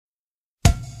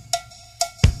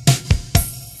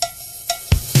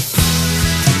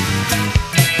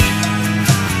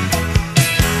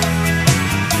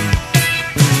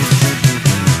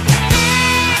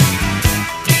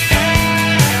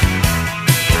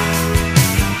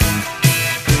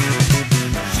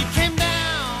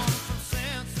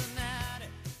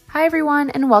Hi everyone,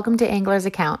 and welcome to Angler's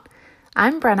Account.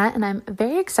 I'm Brenna, and I'm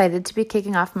very excited to be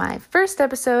kicking off my first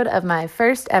episode of my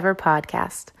first ever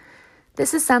podcast.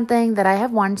 This is something that I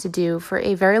have wanted to do for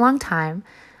a very long time,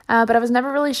 but I was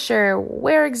never really sure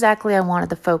where exactly I wanted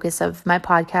the focus of my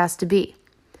podcast to be.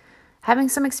 Having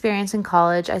some experience in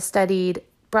college, I studied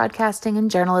broadcasting and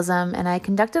journalism, and I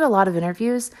conducted a lot of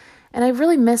interviews, and I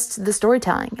really missed the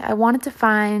storytelling. I wanted to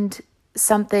find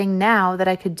something now that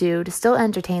I could do to still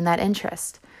entertain that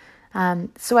interest.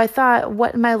 So I thought,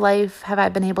 what in my life have I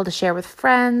been able to share with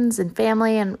friends and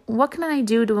family, and what can I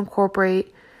do to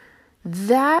incorporate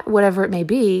that, whatever it may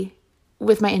be,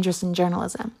 with my interest in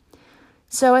journalism?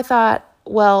 So I thought,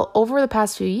 well, over the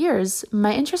past few years,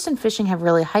 my interest in fishing have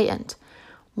really heightened.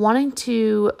 Wanting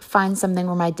to find something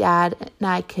where my dad and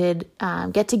I could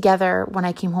get together when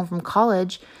I came home from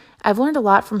college, I've learned a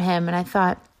lot from him, and I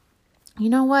thought, you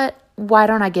know what? Why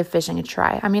don't I give fishing a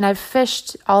try? I mean, I've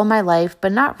fished all my life,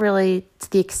 but not really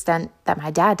to the extent that my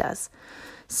dad does.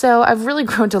 So I've really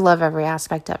grown to love every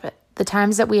aspect of it. The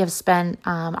times that we have spent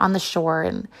on the shore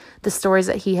and the stories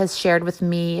that he has shared with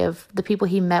me of the people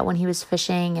he met when he was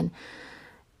fishing. And,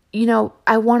 you know,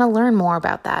 I want to learn more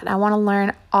about that. I want to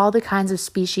learn all the kinds of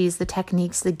species, the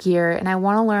techniques, the gear, and I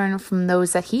want to learn from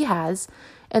those that he has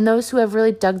and those who have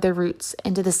really dug their roots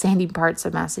into the sandy parts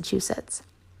of Massachusetts.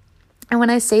 And when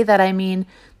I say that, I mean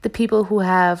the people who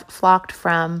have flocked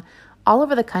from all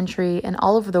over the country and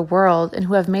all over the world and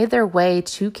who have made their way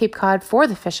to Cape Cod for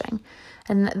the fishing.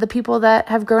 And the people that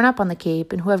have grown up on the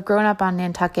Cape and who have grown up on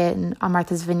Nantucket and on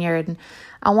Martha's Vineyard. And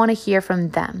I want to hear from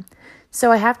them. So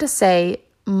I have to say,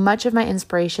 much of my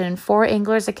inspiration for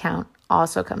Angler's Account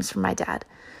also comes from my dad.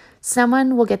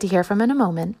 Someone we'll get to hear from in a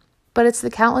moment. But it's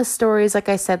the countless stories, like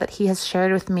I said, that he has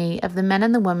shared with me of the men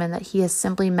and the women that he has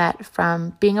simply met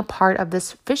from being a part of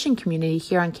this fishing community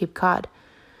here on Cape Cod.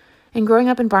 And growing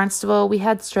up in Barnstable, we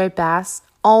had striped bass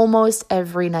almost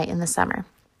every night in the summer.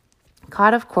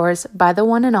 Caught, of course, by the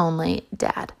one and only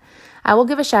Dad. I will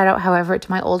give a shout out, however,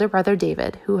 to my older brother,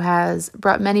 David, who has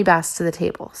brought many bass to the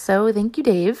table. So thank you,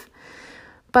 Dave.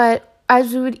 But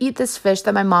as we would eat this fish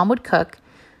that my mom would cook,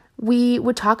 we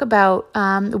would talk about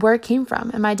where it came from.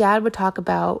 And my dad would talk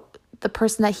about the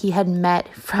person that he had met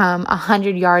from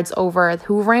 100 yards over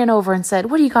who ran over and said,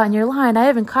 "What do you got in your line? I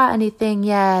haven't caught anything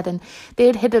yet." And they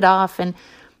had hit it off. And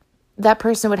that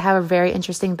person would have a very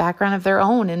interesting background of their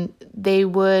own. And they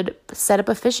would set up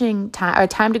a fishing time, or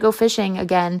time to go fishing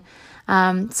again.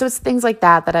 So it's things like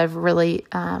that that have really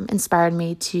inspired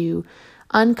me to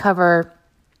uncover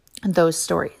those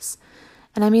stories.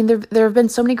 And I mean, there have been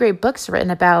so many great books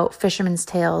written about fishermen's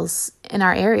tales in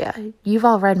our area. You've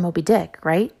all read Moby Dick,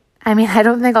 right? I mean, I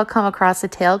don't think I'll come across a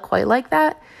tale quite like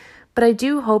that, but I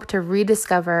do hope to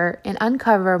rediscover and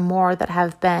uncover more that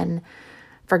have been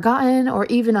forgotten or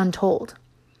even untold.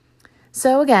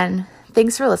 So again,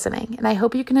 thanks for listening, and I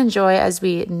hope you can enjoy as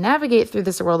we navigate through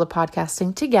this world of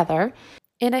podcasting together.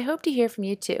 And I hope to hear from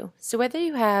you too. So whether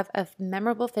you have a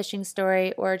memorable fishing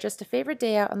story or just a favorite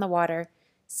day out on the water,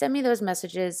 send me those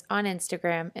messages on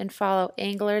Instagram and follow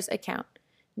Angler's Account.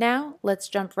 Now, let's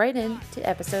jump right into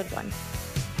episode 1.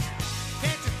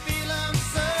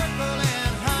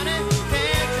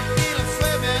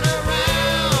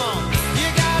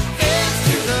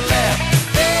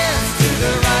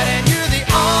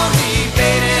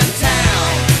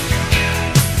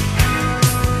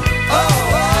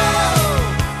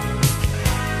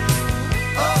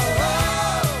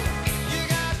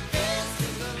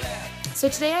 So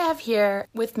today I have here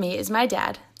with me is my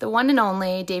dad, the one and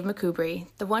only Dave McCoubry,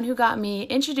 the one who got me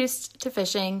introduced to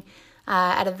fishing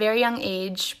at a very young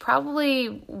age,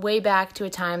 probably way back to a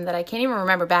time that I can't even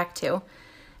remember back to.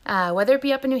 Whether it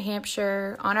be up in New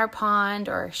Hampshire, on our pond,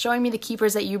 or showing me the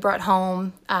keepers that you brought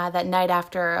home that night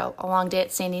after a long day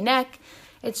at Sandy Neck,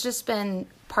 it's just been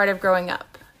part of growing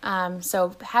up.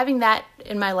 So having that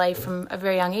in my life from a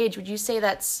very young age, would you say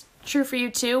that's true for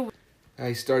you too?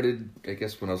 I started, I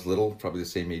guess, when I was little, probably the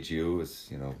same age you. As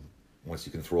you know, once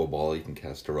you can throw a ball, you can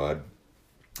cast a rod.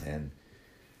 And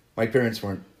my parents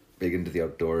weren't big into the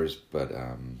outdoors, but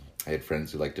I had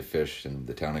friends who liked to fish, and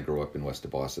the town I grew up in, west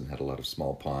of Boston, had a lot of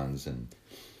small ponds, and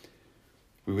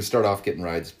we would start off getting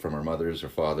rides from our mothers or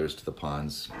fathers to the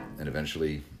ponds, and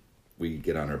eventually we'd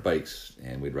get on our bikes,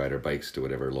 and we'd ride our bikes to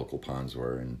whatever local ponds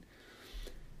were, and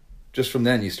just from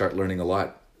then you start learning a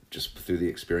lot just through the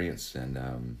experience, and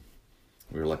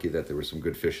we were lucky that there were some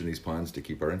good fish in these ponds to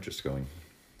keep our interest going.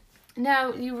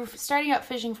 Now, you were starting out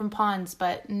fishing from ponds,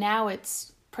 but now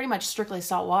it's pretty much strictly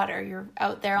saltwater. You're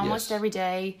out there almost every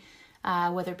day,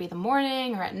 whether it be the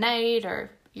morning or at night or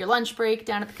your lunch break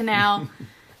down at the canal,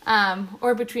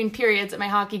 or between periods at my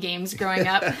hockey games growing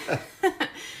up.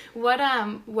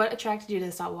 What attracted you to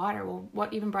the salt water? Well,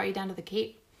 what even brought you down to the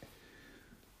Cape?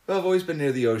 Well, I've always been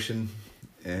near the ocean,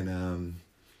 and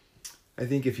I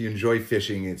think if you enjoy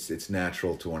fishing, it's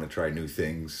natural to want to try new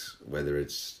things, whether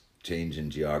it's change in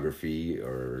geography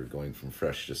or going from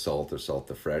fresh to salt or salt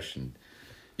to fresh, and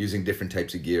using different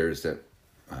types of gears that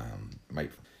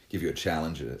might give you a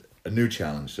challenge, a new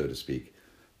challenge, so to speak.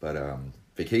 But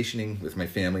vacationing with my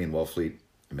family in Wellfleet,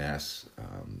 Mass,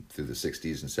 through the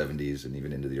 60s and 70s and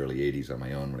even into the early 80s on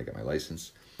my own when I got my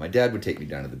license. My dad would take me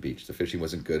down to the beach. The fishing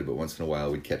wasn't good, but once in a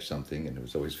while we'd catch something, and it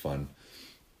was always fun.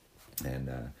 And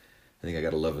I think I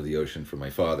got a love of the ocean from my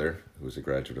father, who was a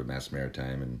graduate of Mass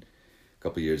Maritime and a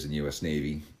couple of years in the U.S.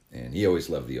 Navy. And he always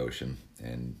loved the ocean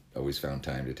and always found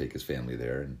time to take his family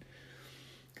there, and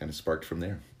kind of sparked from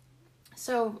there.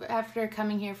 So after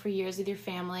coming here for years with your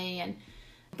family and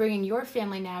bringing your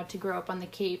family now to grow up on the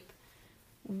Cape,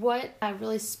 what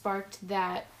really sparked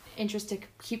that interest to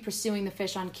keep pursuing the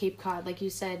fish on Cape Cod? Like you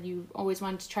said, you always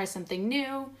wanted to try something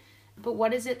new, but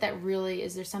what is it that really,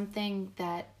 is there something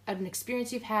that, an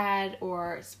experience you've had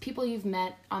or people you've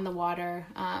met on the water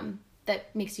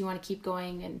that makes you want to keep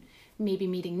going and maybe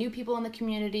meeting new people in the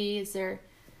community? Is there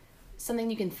something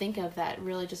you can think of that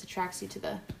really just attracts you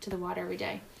to the water every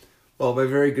day? Well, my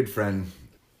very good friend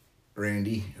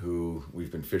Randy, who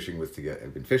we've been fishing with together,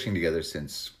 I've been fishing together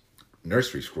since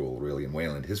nursery school, really, in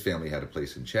Wayland. His family had a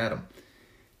place in Chatham,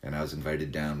 and I was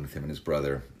invited down with him and his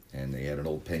brother, and they had an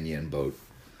old Penyan boat,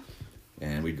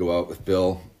 and we'd go out with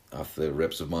Bill off the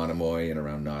rips of Monomoy and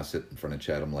around Nauset in front of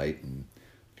Chatham Light and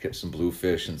catch some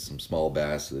bluefish and some small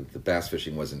bass. The bass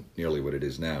fishing wasn't nearly what it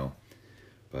is now,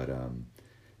 but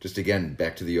just again,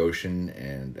 back to the ocean,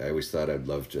 and I always thought I'd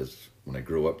love just, when I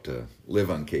grew up, to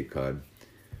live on Cape Cod.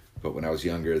 But when I was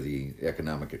younger, the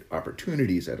economic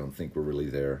opportunities, I don't think were really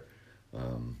there.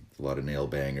 A lot of nail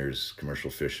bangers,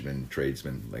 commercial fishermen,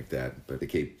 tradesmen like that. But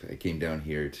I came down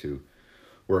here to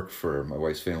work for my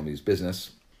wife's family's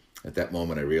business. At that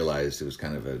moment, I realized it was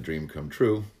kind of a dream come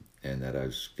true, and that I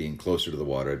was being closer to the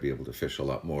water, I'd be able to fish a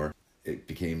lot more. It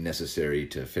became necessary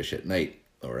to fish at night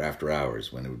or after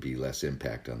hours when it would be less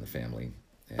impact on the family.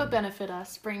 But benefit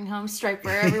us, bringing home striper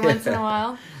every once in a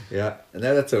while. Yeah, and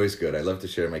that's always good. I love to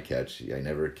share my catch. I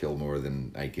never kill more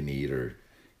than I can eat or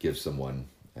give someone.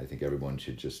 I think everyone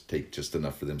should just take just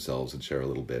enough for themselves and share a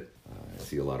little bit. I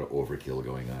see a lot of overkill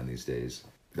going on these days.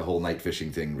 The whole night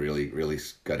fishing thing really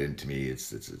got into me.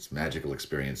 It's magical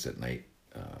experience at night.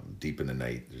 Deep in the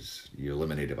night, you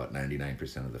eliminate about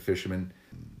 99% of the fishermen.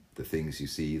 The things you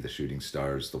see, the shooting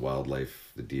stars, the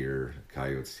wildlife, the deer,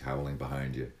 coyotes howling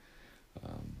behind you.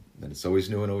 And it's always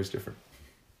new and always different.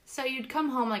 So you'd come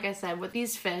home, like I said, with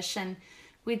these fish, and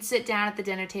we'd sit down at the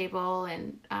dinner table,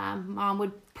 and Mom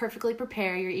would perfectly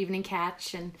prepare your evening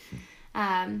catch,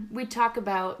 and we'd talk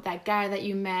about that guy that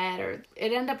you met, or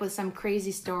it'd end up with some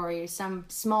crazy story or some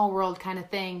small world kind of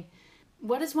thing.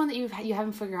 What is one that you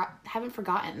haven't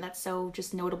forgotten that's so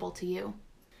just notable to you?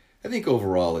 I think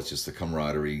overall it's just the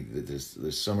camaraderie.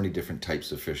 There's so many different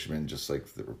types of fishermen, just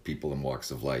like there are people in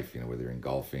walks of life, whether you're in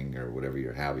golfing or whatever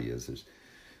your hobby is.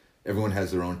 Everyone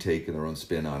has their own take and their own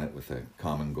spin on it with a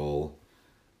common goal.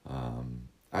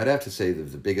 I'd have to say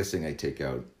that the biggest thing I take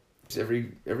out is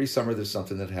every summer there's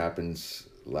something that happens.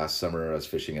 Last summer I was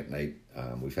fishing at night.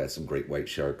 We've had some great white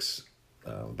sharks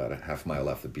about a half mile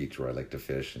off the beach where I like to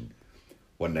fish. And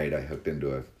one night I hooked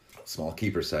into a small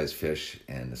keeper-sized fish,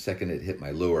 and the second it hit my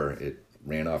lure, it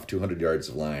ran off 200 yards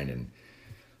of line. And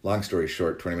long story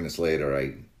short, 20 minutes later,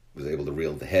 I was able to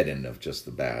reel the head end of just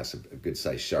the bass, a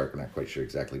good-sized shark. I'm not quite sure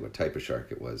exactly what type of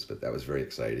shark it was, but that was very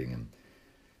exciting. And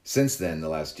since then, the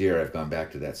last year, I've gone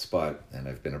back to that spot, and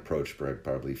I've been approached by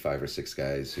probably 5 or 6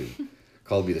 guys who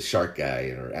called me the shark guy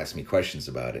or asked me questions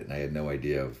about it, and I had no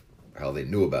idea of how they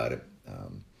knew about it.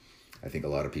 I think a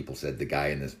lot of people said the guy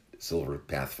in the Silver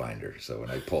Pathfinder. So when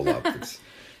I pull up, it's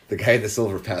the guy in the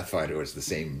Silver Pathfinder was the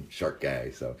same shark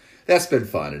guy. So that's been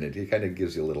fun, and it kind of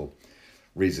gives you a little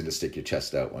reason to stick your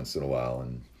chest out once in a while.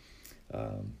 And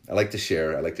I like to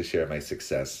share my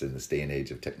success in this day and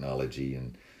age of technology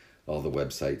and all the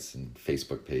websites and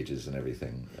Facebook pages and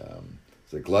everything.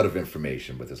 It's like a lot of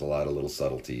information, but there's a lot of little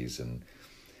subtleties, and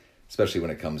especially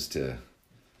when it comes to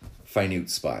finite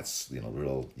spots,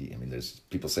 there's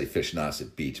people say fish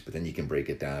Nauset Beach, but then you can break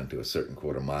it down to a certain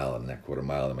quarter mile, and in that quarter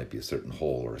mile there might be a certain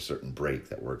hole or a certain break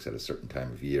that works at a certain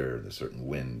time of year and a certain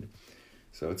wind.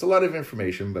 So it's a lot of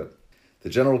information, but the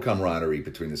general camaraderie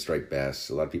between the striped bass,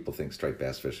 a lot of people think striped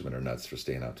bass fishermen are nuts for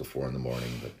staying out till 4 a.m,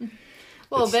 but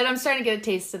a little bit. I'm starting to get a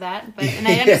taste of that, and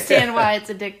I understand why it's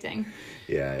addicting.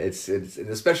 Yeah, it's and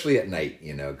especially at night,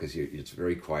 because it's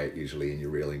very quiet usually, and you're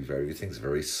reeling everything's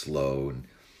very slow, and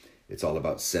it's all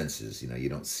about senses. You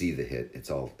don't see the hit.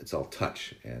 It's all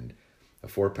touch. And a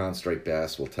 4-pound striped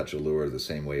bass will touch a lure the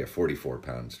same way a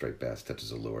 44-pound striped bass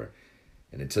touches a lure.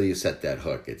 And until you set that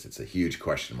hook, it's a huge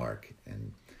question mark.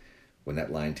 And when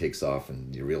that line takes off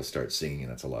and your reel starts singing,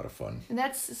 that's a lot of fun. And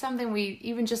that's something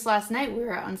even just last night, we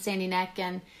were out on Sandy Neck,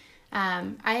 and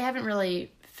I haven't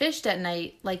really fished at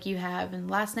night like you have. And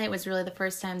last night was really the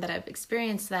first time that I've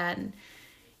experienced that. And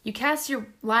you cast your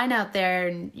line out there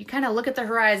and you kind of look at the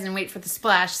horizon and wait for the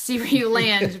splash, see where you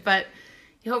land, but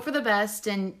you hope for the best.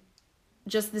 And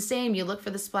just the same, you look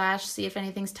for the splash, see if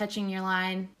anything's touching your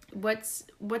line. What's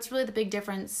really the big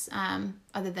difference,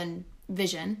 other than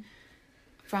vision,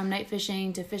 from night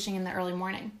fishing to fishing in the early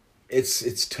morning?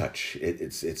 It's touch.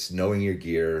 It's knowing your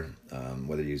gear,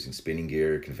 whether you're using spinning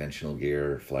gear, conventional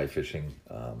gear, fly fishing.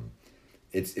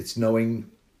 It's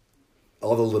knowing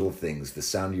all the little things, the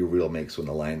sound your reel makes when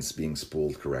the line's being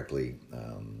spooled correctly.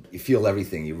 You feel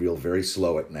everything. You reel very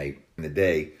slow at night. In the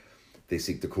day, they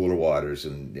seek the cooler waters,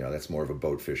 and that's more of a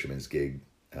boat fisherman's gig.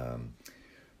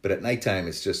 But at nighttime,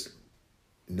 it's just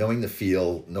knowing the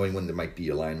feel, knowing when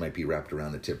your line might be wrapped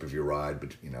around the tip of your rod,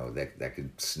 but that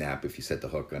could snap if you set the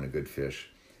hook on a good fish.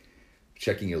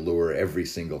 Checking your lure every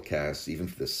single cast, even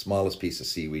for the smallest piece of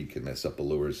seaweed, can mess up a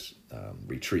lure's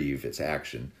retrieve, its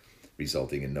action,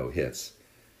 resulting in no hits.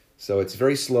 So it's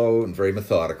very slow and very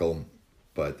methodical,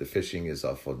 but the fishing is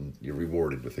often, you're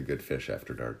rewarded with a good fish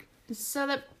after dark. So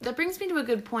that brings me to a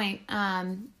good point.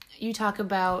 You talk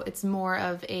about it's more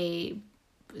of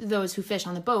those who fish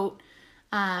on the boat,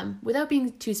 without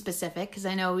being too specific, because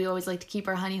I know we always like to keep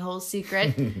our honey holes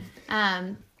secret.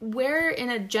 Where, in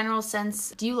a general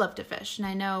sense, do you love to fish? And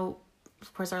I know,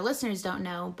 of course, our listeners don't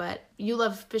know, but you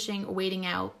love fishing, wading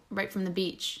out right from the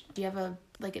beach. Do you have an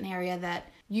area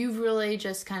that you've really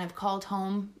just kind of called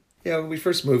home? Yeah, when we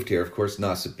first moved here, of course,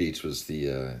 Nauset Beach was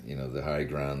the high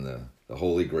ground, the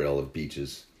holy grail of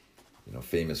beaches,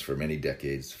 famous for many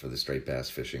decades for the striped bass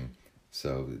fishing.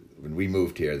 So when we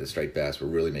moved here, the striped bass were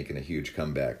really making a huge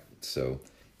comeback. So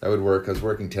I was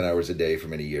working 10 hours a day for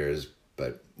many years,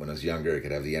 but when I was younger, I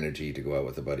could have the energy to go out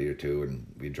with a buddy or two, and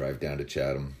we'd drive down to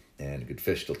Chatham and could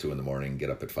fish till 2 a.m, get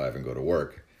up at 5 and go to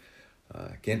work.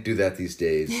 Can't do that these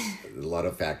days. A lot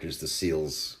of factors, the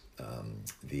seals,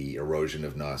 the erosion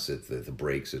of Nauset, the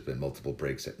breaks. There's been multiple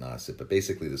breaks at Nauset, but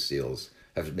basically the seals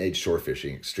have made shore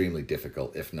fishing extremely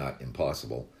difficult, if not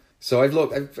impossible. So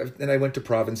I went to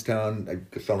Provincetown.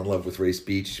 I fell in love with Race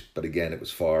Beach, but again, it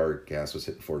was far. Gas was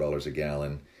hitting $4 a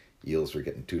gallon. Eels were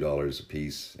getting $2 a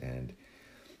piece, and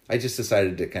I just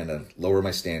decided to kind of lower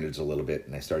my standards a little bit,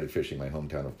 and I started fishing my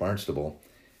hometown of Barnstable,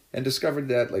 and discovered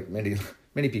that, like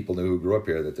many people knew who grew up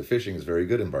here, that the fishing is very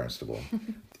good in Barnstable.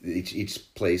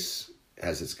 Each place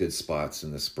has its good spots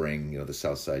in the spring. The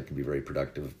south side can be very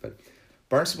productive, but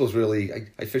Barnstable's really,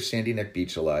 I fish Sandy Neck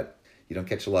Beach a lot. You don't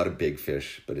catch a lot of big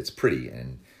fish, but it's pretty,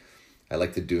 and I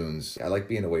like the dunes. I like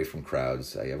being away from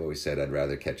crowds. I have always said I'd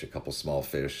rather catch a couple small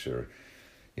fish or,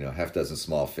 half dozen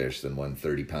small fish than one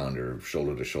 30-pounder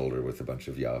shoulder to shoulder with a bunch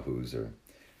of yahoos, or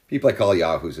people I call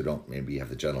yahoos who don't maybe have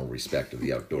the general respect of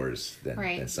the outdoors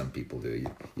than some people do.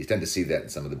 You tend to see that in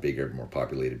some of the bigger, more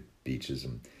populated beaches.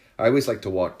 And I always like to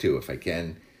walk too. If I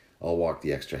can, I'll walk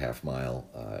the extra half mile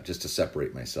just to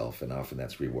separate myself, and often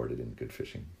that's rewarded in good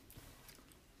fishing.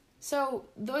 So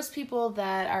those people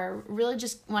that are really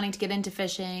just wanting to get into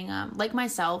fishing, like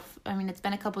myself, I mean, it's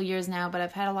been a couple years now, but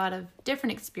I've had a lot of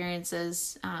different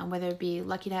experiences, whether it be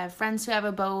lucky to have friends who have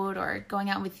a boat or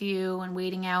going out with you and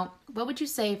wading out. What would you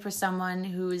say for someone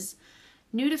who's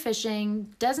new to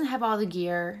fishing, doesn't have all the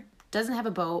gear, doesn't have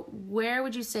a boat? Where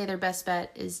would you say their best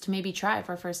bet is to maybe try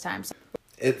for a first time?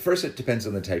 At first, it depends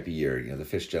on the type of year. The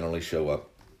fish generally show up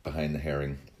behind the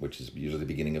herring, which is usually the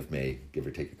beginning of May, give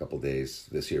or take a couple days.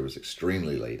 This year was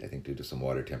extremely late, I think, due to some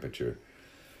water temperature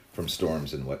from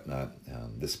storms and whatnot.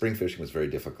 The spring fishing was very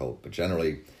difficult, but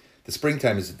generally, the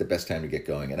springtime is the best time to get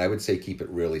going. And I would say keep it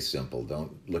really simple.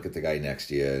 Don't look at the guy next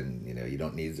to you, and you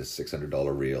don't need the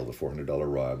 $600 reel, the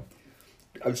 $400 rod.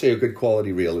 I would say a good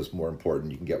quality reel is more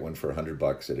important. You can get one for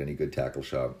 $100 at any good tackle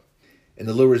shop. And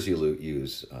the lures you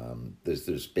use,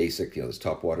 there's basic, there's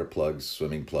topwater plugs,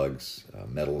 swimming plugs,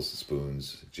 metals,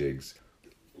 spoons, jigs.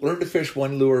 Learn to fish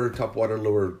one lure, topwater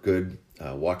lure, good.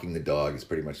 Walking the dog is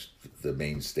pretty much the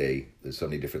mainstay. There's so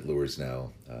many different lures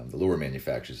now. The lure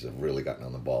manufacturers have really gotten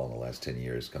on the ball in the last 10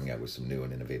 years, coming out with some new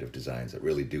and innovative designs that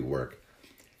really do work,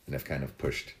 and have kind of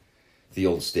pushed the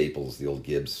old staples, the old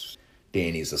Gibbs,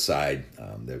 Danny's aside.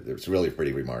 It's really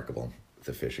pretty remarkable,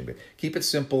 the fishing. But keep it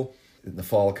simple. In the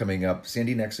fall coming up,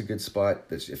 Sandy Neck's a good spot.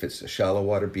 If it's a shallow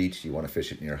water beach, you want to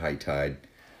fish it near high tide.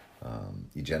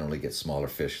 You generally get smaller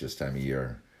fish this time of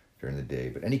year. during the day.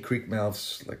 But any creek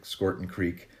mouths like Scorton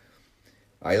Creek,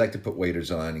 I like to put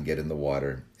waders on and get in the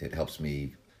water. It helps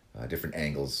me different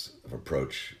angles of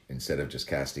approach instead of just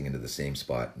casting into the same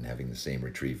spot and having the same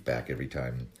retrieve back every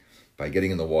time. By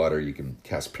getting in the water, you can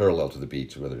cast parallel to the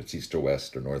beach, whether it's east or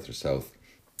west or north or south,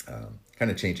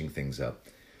 kind of changing things up.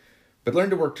 But learn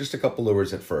to work just a couple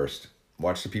lures at first.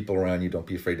 Watch the people around you. Don't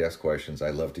be afraid to ask questions. I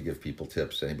love to give people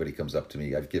tips. Anybody comes up to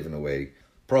me, I've given away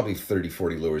probably 30,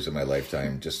 40 lures in my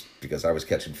lifetime just because I was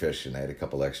catching fish and I had a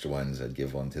couple extra ones. I'd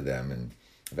give one to them. And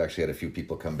I've actually had a few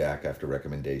people come back after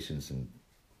recommendations and,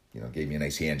 gave me a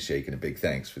nice handshake and a big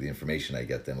thanks for the information I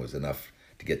get them. It was enough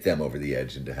to get them over the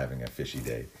edge into having a fishy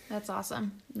day. That's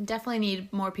awesome. Definitely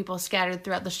need more people scattered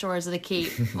throughout the shores of the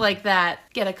Cape like that.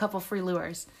 Get a couple free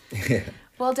lures. Yeah.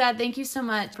 Well, Dad, thank you so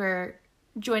much for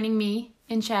joining me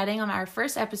and chatting on our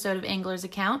first episode of Angler's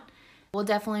Account. We'll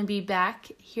definitely be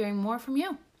back hearing more from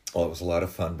you. Well, it was a lot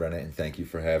of fun, Brenna, and thank you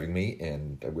for having me,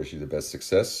 and I wish you the best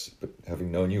success. But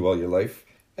having known you all your life,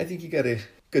 I think you got a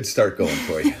good start going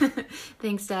for you.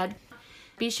 Thanks, Dad.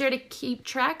 Be sure to keep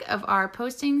track of our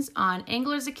postings on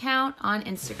Angler's Account on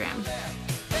Instagram.